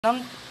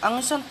Ang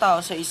isang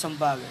tao sa isang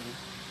bagay.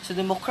 Sa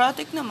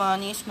democratic naman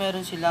is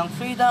meron silang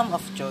freedom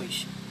of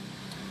choice.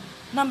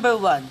 Number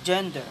 1,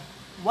 gender.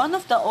 One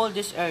of the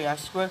oldest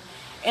areas where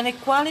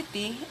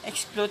inequality,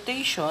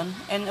 exploitation,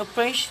 and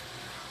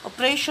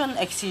oppression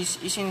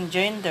exist is in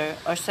gender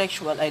or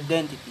sexual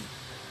identity.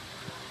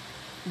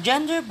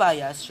 Gender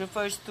bias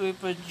refers to a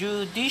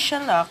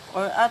prejudicial lack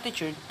or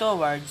attitude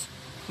towards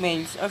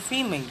males or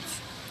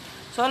females.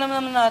 So alam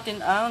naman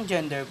natin ang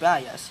gender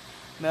bias.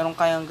 Meron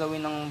kayang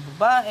gawin ng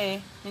babae,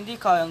 hindi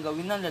kayang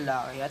gawin ng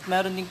lalaki. At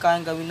meron din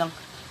kayang gawin ng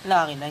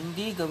lalaki na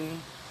hindi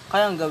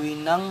kayang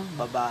gawin ng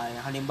babae.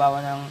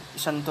 Halimbawa ng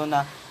isang to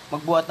na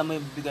magbuhat ng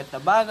mabibigat na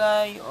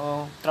bagay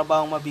o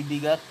trabaho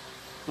mabibigat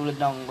tulad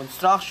ng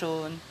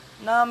construction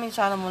na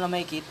minsan mo na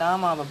makikita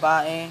ang mga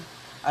babae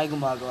ay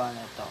gumagawa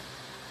na ito.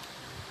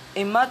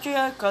 A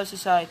matriarchal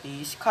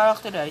society is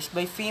characterized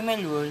by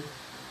female rule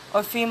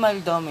or female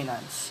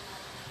dominance,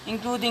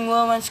 including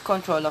women's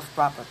control of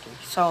property.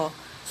 So,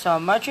 sa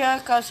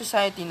matriarchal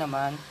society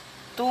naman,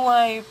 ito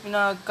ay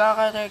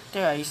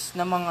pinagkakarakterize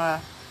ng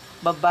mga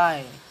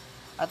babae.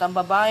 At ang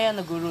babae ang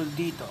nag-rule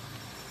dito.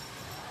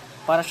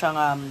 Para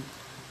siyang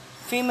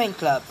female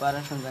club, para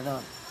siyang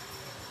ganon.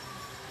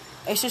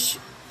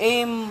 A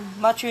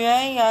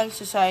matriarchal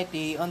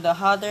society, on the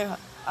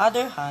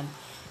other hand,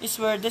 is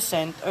where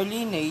descent or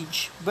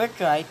lineage,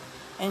 birthright,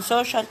 and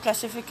social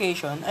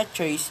classification are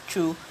traced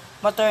through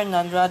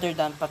maternal rather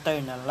than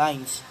paternal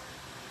lines.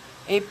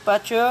 A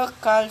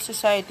patriarchal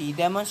society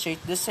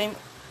demonstrates the same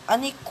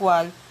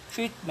unequal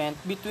treatment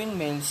between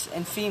males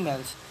and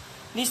females,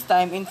 this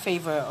time in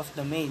favor of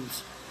the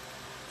males.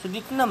 So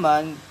dito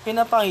naman,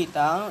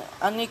 pinapakita ang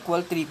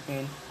unequal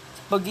treatment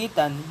sa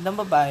pagitan ng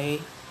babae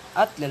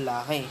at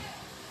lalaki.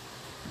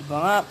 Diba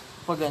nga,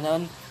 pag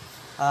ganun,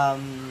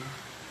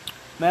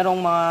 merong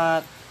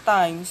mga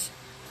times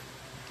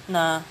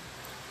na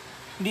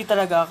hindi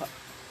talaga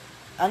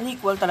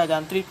unequal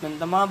talaga ang treatment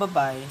ng mga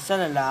babae sa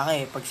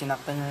lalaki. Pag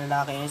sinaktan ng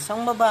lalaki ang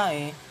isang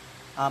babae,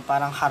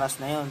 parang haras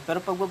na yon.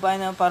 Pero pag babae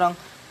na parang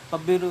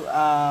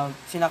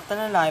sinaktan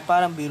ng lalaki,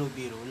 parang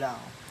biro-biro lang.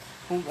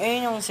 Kung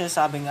ayun yung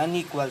sinasabing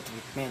unequal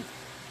treatment.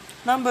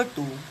 Number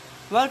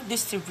 2, wealth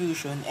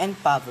distribution and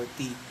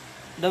poverty.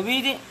 The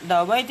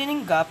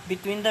widening gap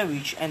between the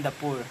rich and the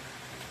poor.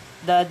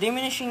 The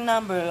diminishing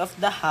number of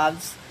the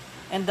haves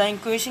and the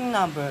increasing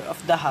number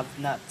of the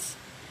have-nots.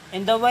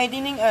 And the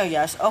widening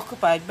areas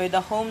occupied by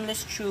the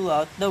homeless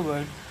throughout the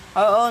world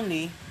are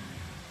only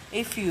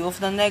a few of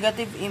the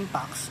negative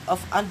impacts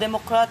of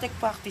undemocratic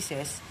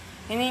practices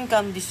in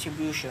income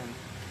distribution,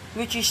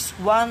 which is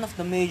one of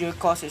the major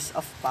causes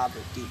of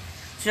poverty.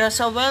 So,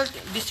 sa wealth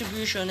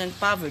distribution and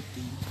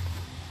poverty,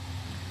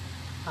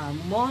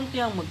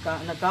 monti ang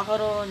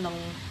nagkakaroon ng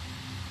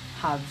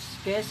haves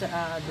kesa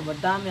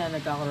dumadami ang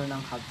nagkakaroon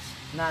ng haves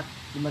not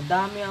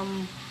dumadami ang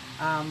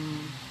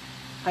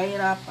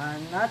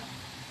kahirapan at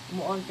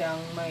umuunti ang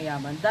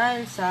mayayaman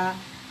dahil sa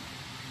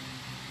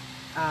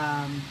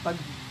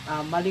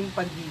maling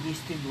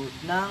pag-distribute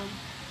ng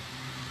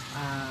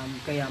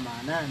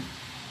kayamanan.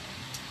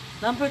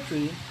 Number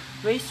 3,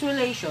 race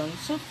relations,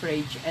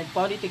 suffrage, and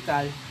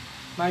political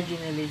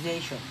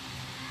marginalization.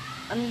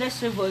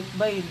 Unless revoked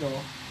by law,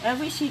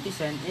 every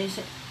citizen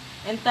is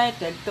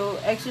entitled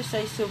to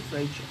exercise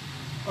suffrage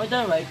or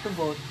the right to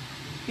vote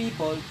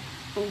people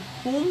to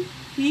whom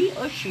he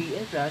or she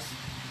entrusts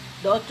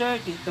the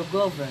authority to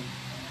govern.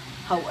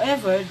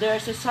 However, there are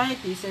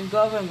societies and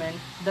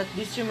government that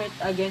discriminate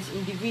against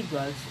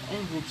individuals and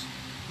groups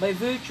by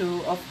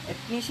virtue of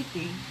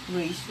ethnicity,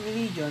 race,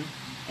 religion,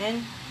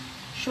 and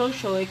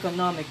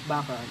socio-economic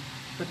background.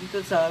 So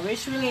dito sa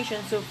race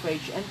relations,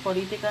 suffrage, and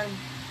political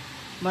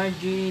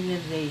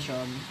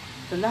marginalization,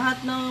 so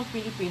lahat ng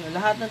Pilipino,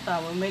 lahat ng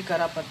tao may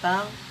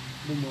karapatang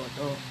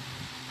bumoto.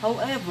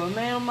 However,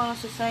 mayroong mga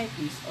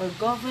societies or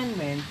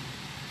government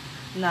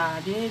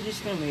na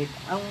dinidiscriminate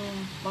ang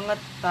mga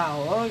tao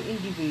or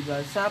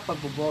individual sa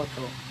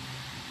pagboboto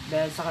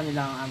dahil sa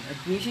kanilang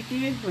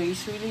ethnicity,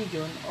 race,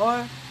 religion,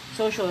 or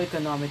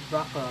socio-economic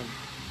background.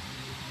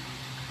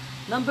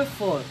 Number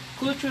 4,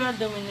 cultural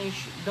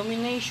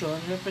domination,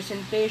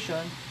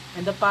 representation,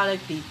 and the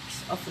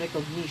politics of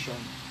recognition.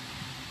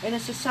 In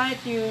a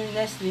society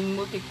nestling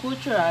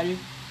multicultural,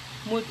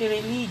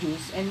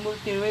 multireligious, and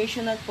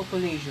multiracial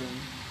population,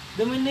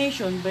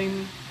 domination by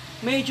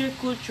major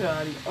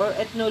cultural or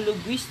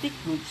ethno-linguistic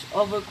groups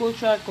over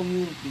cultural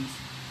communities,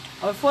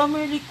 or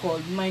formerly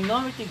called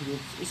minority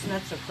groups, is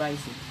not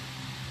surprising.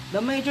 The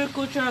major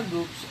cultural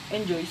groups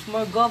enjoys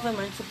more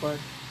government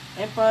support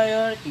and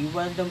priority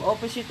while the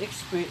opposite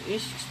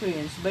is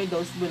experienced by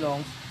those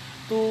belongs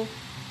to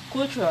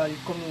cultural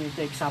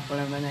community.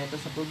 Example naman na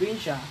ito sa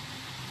probinsya.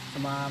 Sa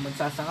mga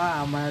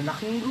magsasaka,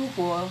 malaking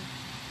grupo,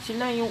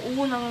 sila yung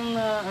unang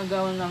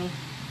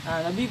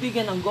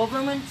nabibigyan ng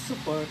government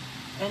support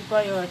and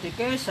priority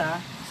kaysa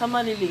sa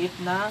maliliit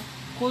na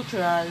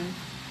cultural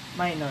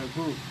minor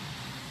group.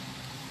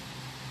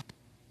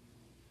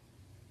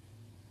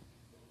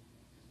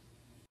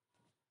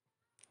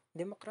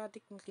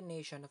 Democratic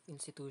inclination of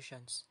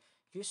institutions.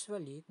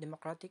 Usually,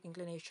 democratic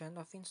inclination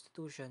of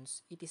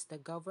institutions, it is the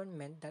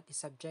government that is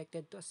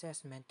subjected to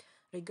assessment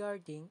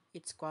regarding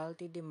its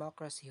quality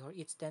democracy or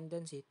its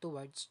tendency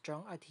towards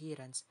strong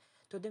adherence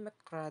to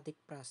democratic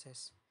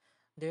process.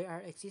 There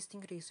are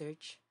existing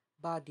research,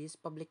 bodies,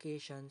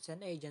 publications,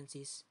 and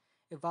agencies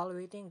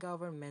evaluating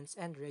governments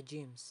and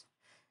regimes,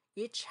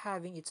 each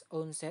having its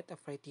own set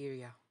of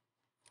criteria.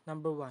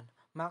 Number 1,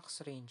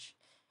 max range.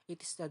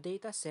 It is the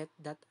data set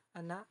that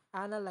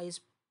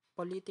analyze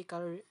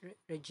political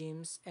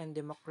regimes and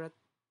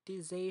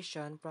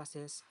democratization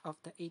process of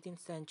the 18th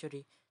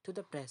century to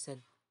the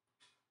present,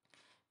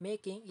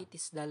 making it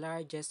is the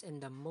largest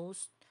and the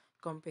most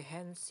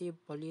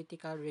comprehensive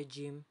political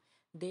regime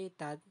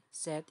data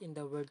set in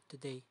the world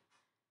today.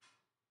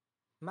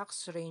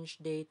 Max Range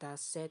data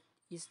set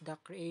is the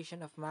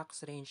creation of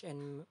Max Range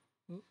and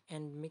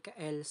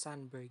Mikael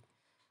Sandberg,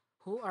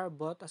 who are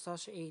both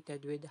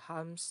associated with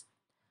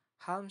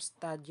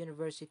Halmstad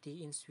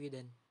University in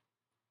Sweden.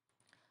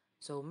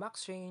 So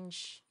max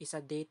range is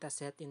a data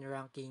set in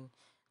ranking.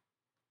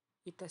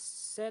 It's a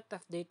set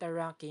of data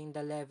ranking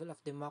the level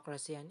of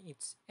democracy and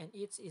its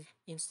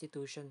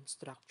institution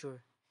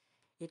structure.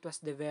 It was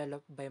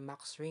developed by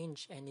Max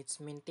Range and it's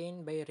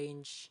maintained by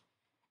Range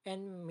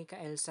and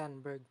Mikael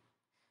Sandberg.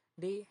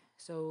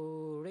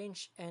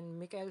 Range and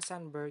Mikael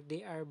Sandberg,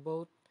 they are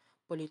both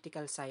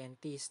political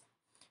scientists.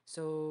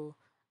 So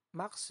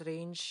Max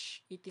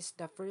Range, it is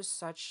the first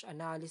such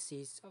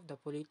analysis of the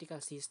political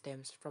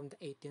systems from the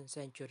 18th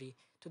century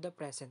to the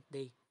present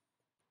day.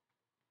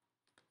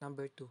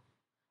 Number 2,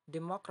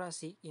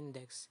 Democracy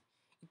Index.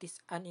 It is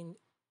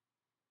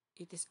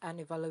an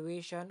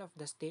evaluation of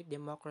the state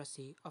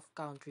democracy of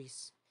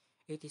countries.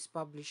 It is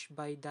published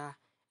by the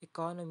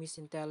Economist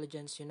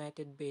Intelligence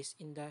United based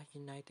in the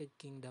United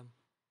Kingdom.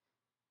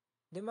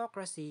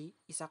 Democracy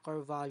is a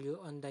core value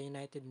on the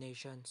United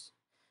Nations.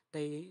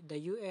 The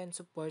UN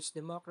supports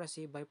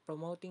democracy by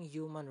promoting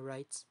human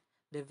rights,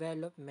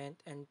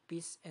 development, and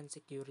peace and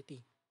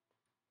security.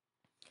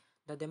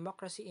 The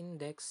Democracy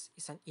Index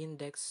is an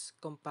index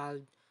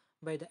compiled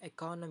by the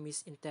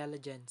Economist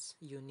Intelligence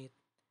Unit.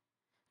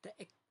 The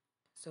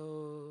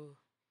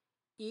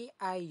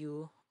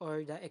EIU,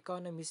 or the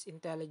Economist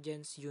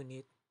Intelligence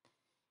Unit,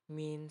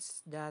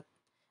 means that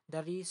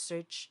the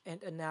Research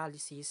and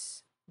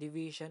Analysis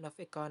Division of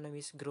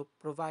Economist Group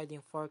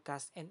providing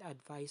forecast and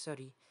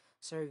advisory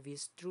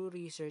service through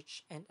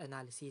research and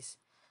analysis,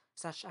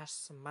 such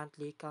as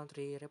monthly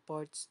country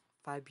reports,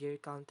 5-year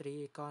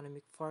country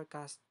economic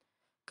forecast,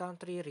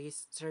 country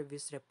risk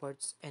service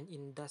reports, and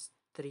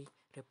industry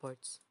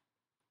reports.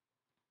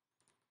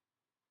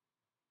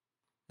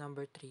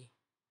 Number 3,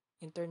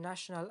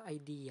 International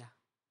IDEA,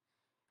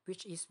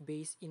 which is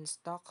based in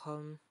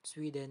Stockholm,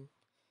 Sweden,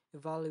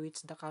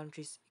 evaluates the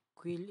country's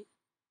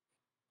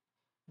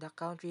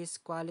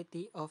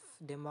quality of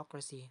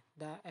democracy.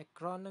 The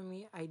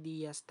acronym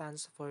IDEA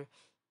stands for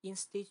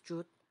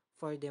Institute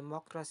for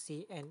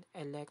Democracy and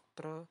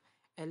Electoral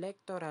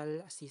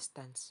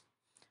Assistance.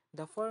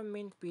 The 4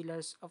 main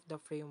pillars of the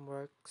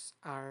frameworks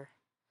are: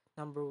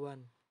 number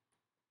 1,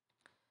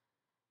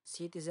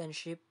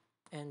 citizenship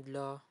and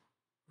law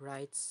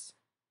rights.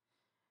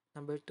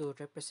 Number 2,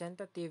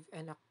 representative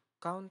and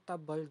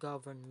accountable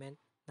government.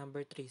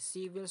 Number 3,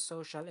 civil,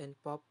 social,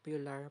 and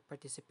popular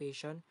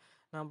participation.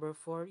 Number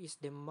 4 is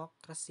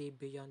democracy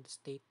beyond the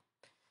state.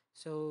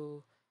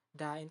 So,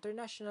 the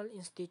International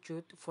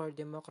Institute for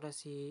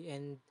Democracy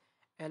and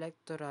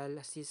Electoral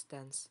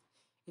Assistance,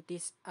 it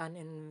is an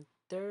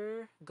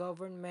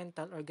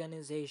intergovernmental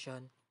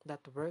organization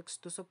that works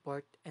to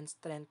support and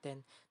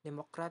strengthen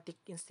democratic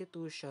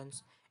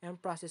institutions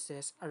and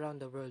processes around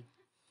the world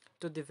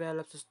to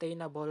develop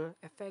sustainable,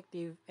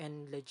 effective,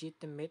 and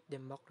legitimate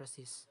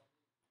democracies.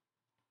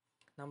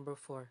 Number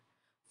 4,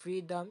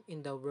 freedom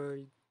in the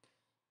world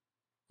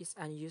is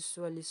an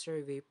usually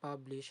survey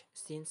published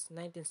since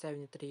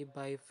 1973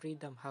 by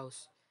Freedom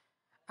House,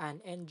 an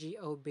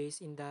NGO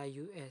based in the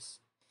US.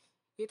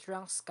 It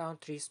ranks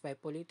countries by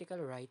political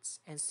rights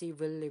and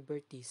civil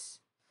liberties,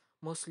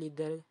 mostly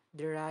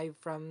derived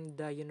from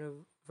the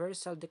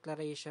Universal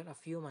Declaration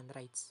of Human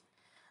Rights.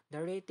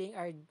 The ratings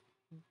are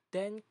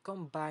then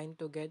combined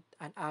to get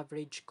an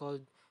average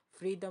called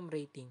Freedom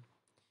Rating,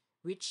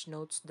 which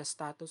notes the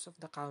status of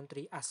the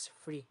country as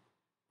free.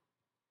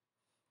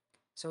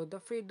 So the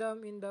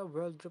Freedom in the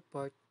World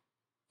report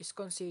is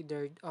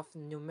considered of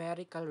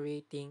numerical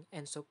rating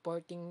and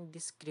supporting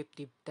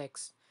descriptive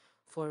text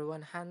for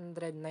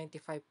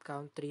 195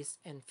 countries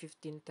and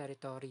 15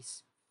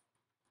 territories.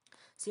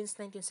 Since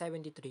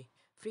 1973,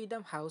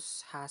 Freedom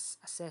House has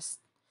assessed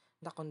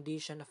the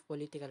condition of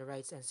political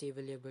rights and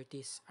civil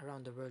liberties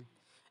around the world.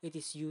 It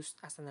is used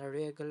as on a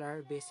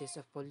regular basis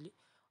of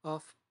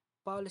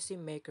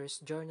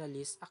policymakers,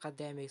 journalists,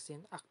 academics,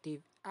 and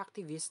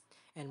activists,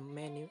 and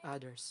many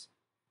others.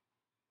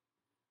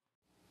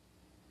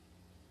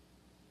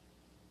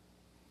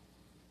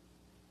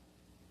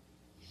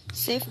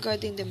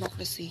 Safeguarding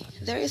democracy.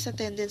 There is a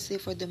tendency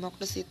for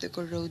democracy to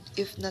corrode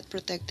if not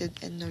protected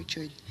and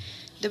nurtured.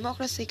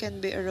 Democracy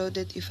can be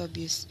eroded if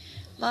abused.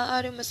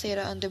 Maaaring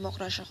masira ang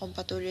demokrasya kung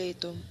patuloy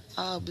itong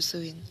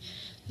aabusuhin.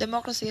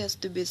 Democracy has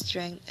to be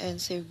strengthened and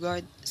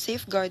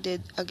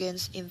safeguarded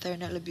against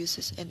internal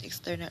abuses and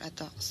external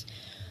attacks.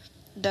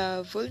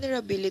 The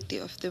vulnerability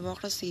of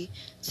democracy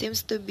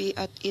seems to be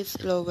at its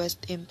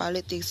lowest in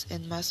politics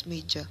and mass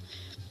media.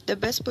 The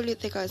best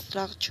political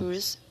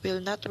structures will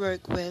not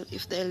work well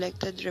if the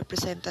elected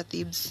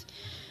representatives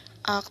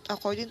act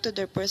according to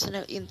their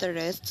personal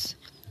interests,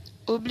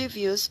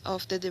 oblivious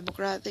of the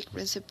democratic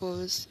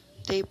principles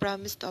they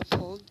promise to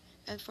uphold,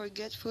 and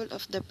forgetful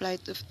of the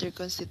plight of their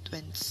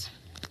constituents.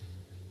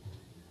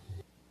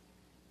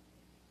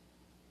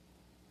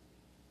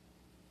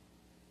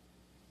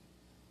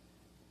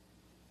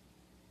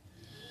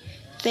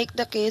 Take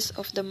the case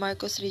of the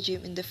Marcos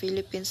regime in the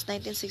Philippines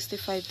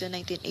 1965 to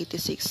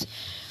 1986.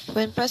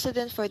 When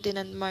President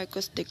Ferdinand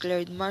Marcos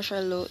declared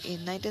martial law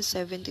in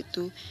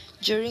 1972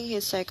 during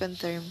his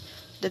second term,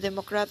 the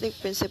democratic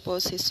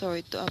principles he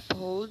sought to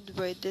uphold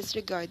were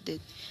disregarded,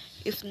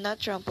 if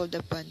not trampled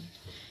upon.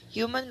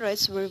 Human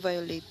rights were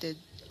violated.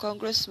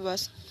 Congress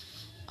was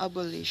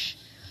abolished.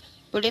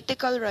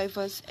 Political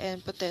rivals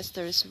and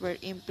protesters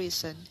were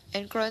imprisoned,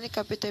 and crony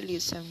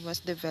capitalism was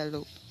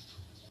developed.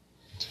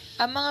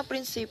 Ang mga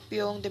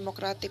prinsipyong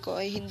demokratiko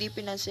ay hindi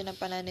pinansin ng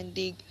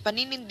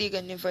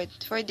paninindigan ni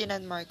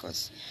Ferdinand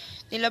Marcos.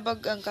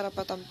 Nilabag ang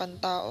karapatang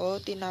pantao,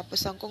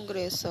 tinapos ang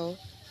kongreso,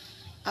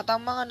 at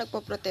ang mga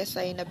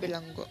nagpoprotesta ay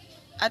nabilanggo.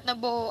 At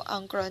nabuo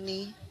ang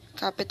crony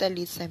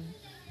capitalism.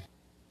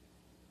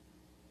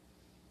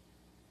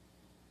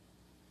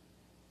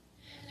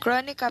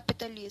 Crony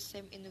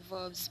capitalism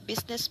involves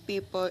business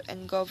people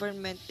and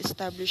government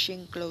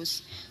establishing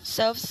close,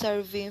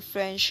 self-serving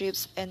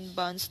friendships and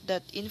bonds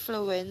that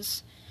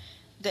influence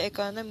the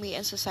economy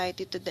and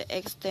society to the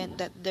extent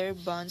that their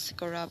bonds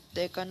corrupt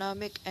the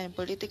economic and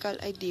political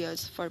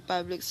ideals for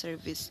public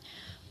service.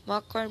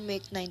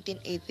 McCormick,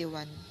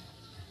 1981.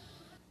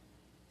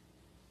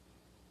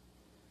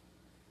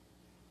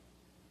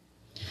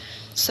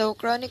 So,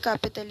 crony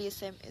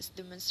capitalism is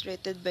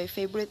demonstrated by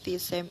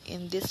favoritism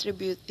in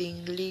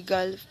distributing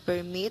legal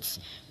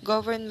permits,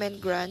 government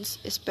grants,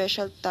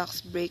 special tax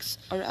breaks,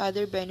 or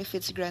other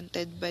benefits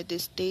granted by the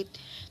state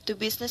to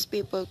business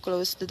people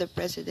close to the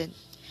president.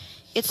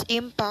 Its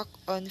impact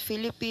on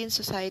Philippine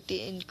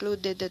society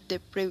included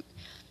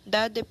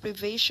the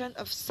deprivation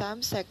of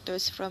some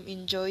sectors from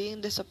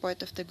enjoying the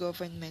support of the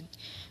government,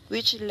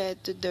 which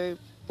led to their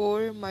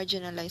poor,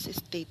 marginalized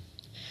state.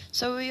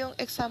 So, yung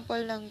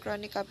example ng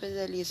crony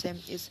capitalism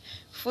is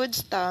food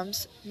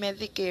stamps,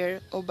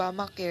 Medicare,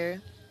 Obamacare,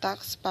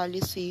 tax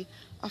policy,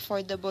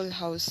 affordable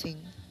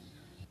housing.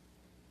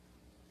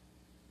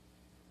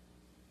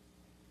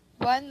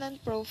 One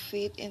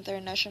non-profit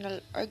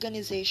international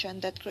organization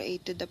that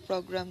created the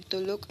program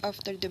to look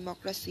after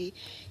democracy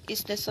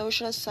is the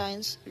Social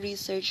Science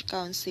Research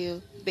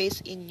Council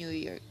based in New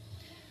York.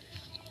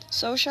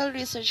 Social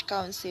Research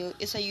Council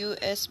is a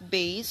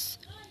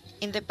US-based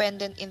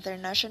independent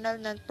international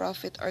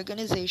non-profit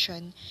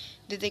organization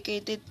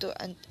dedicated to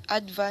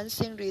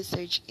advancing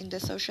research in the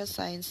social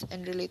science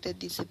and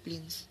related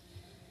disciplines.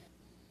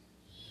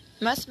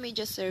 Mass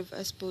media serve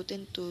as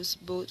potent tools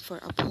both for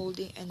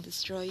upholding and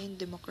destroying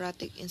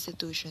democratic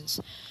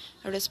institutions.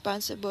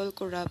 Irresponsible,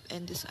 corrupt,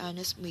 and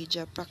dishonest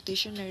media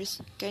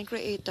practitioners can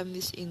create a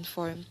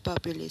misinformed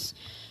populace.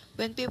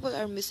 When people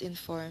are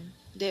misinformed,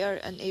 they are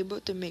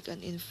unable to make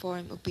an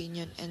informed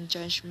opinion and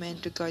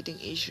judgment regarding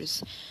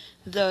issues.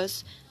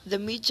 Thus, the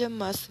media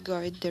must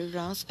guard their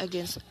ranks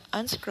against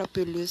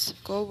unscrupulous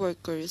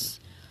co-workers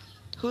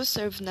who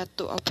serve not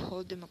to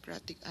uphold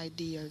democratic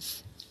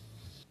ideals.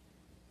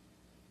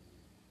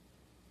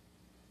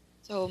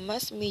 So,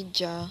 mass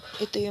media,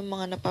 ito yung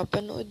mga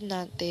napapanood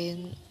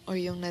natin or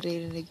yung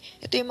naririnig.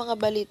 Ito yung mga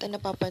balita na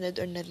napapanood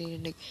or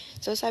naririnig.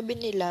 So, sabi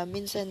nila,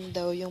 minsan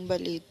daw yung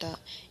balita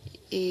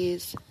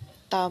is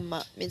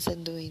tama,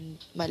 minsan daw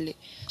mali.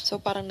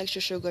 So, parang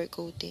nagsusugar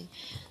coating.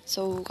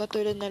 So,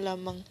 katulad na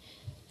lamang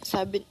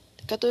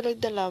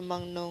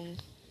nung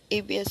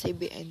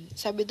ABS-CBN,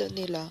 sabi daw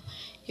nila,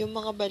 yung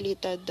mga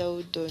balita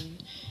daw doon,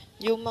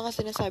 yung mga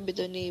sinasabi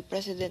daw ni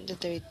President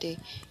Duterte,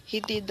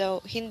 hindi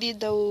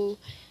daw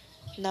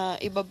na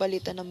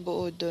ibabalita ng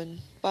buo doon.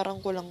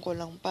 Parang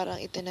kulang-kulang, parang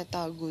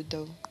itinatago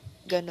daw.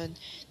 Ganon.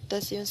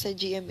 Tapos yung sa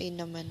GMA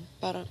naman,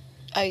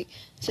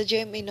 sa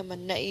GMA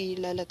naman,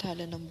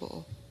 nailalathala ng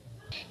buo.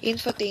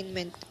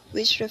 Infotainment,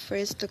 which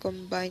refers to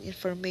combined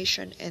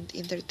information and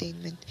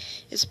entertainment,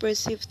 is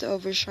perceived to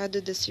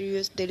overshadow the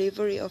serious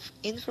delivery of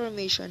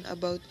information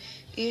about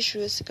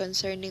issues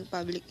concerning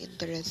public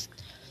interest.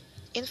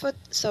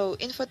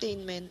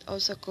 Infotainment,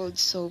 also called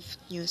soft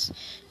news,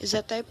 is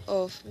a type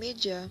of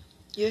media,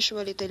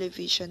 usually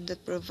television,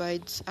 that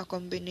provides a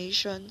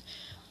combination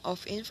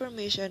of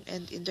information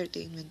and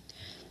entertainment.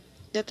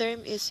 The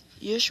term is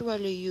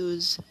usually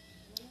used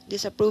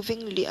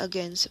disapprovingly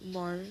against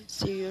more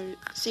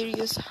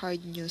serious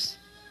hard news.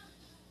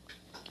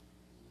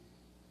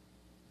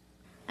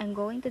 I'm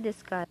going to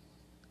discuss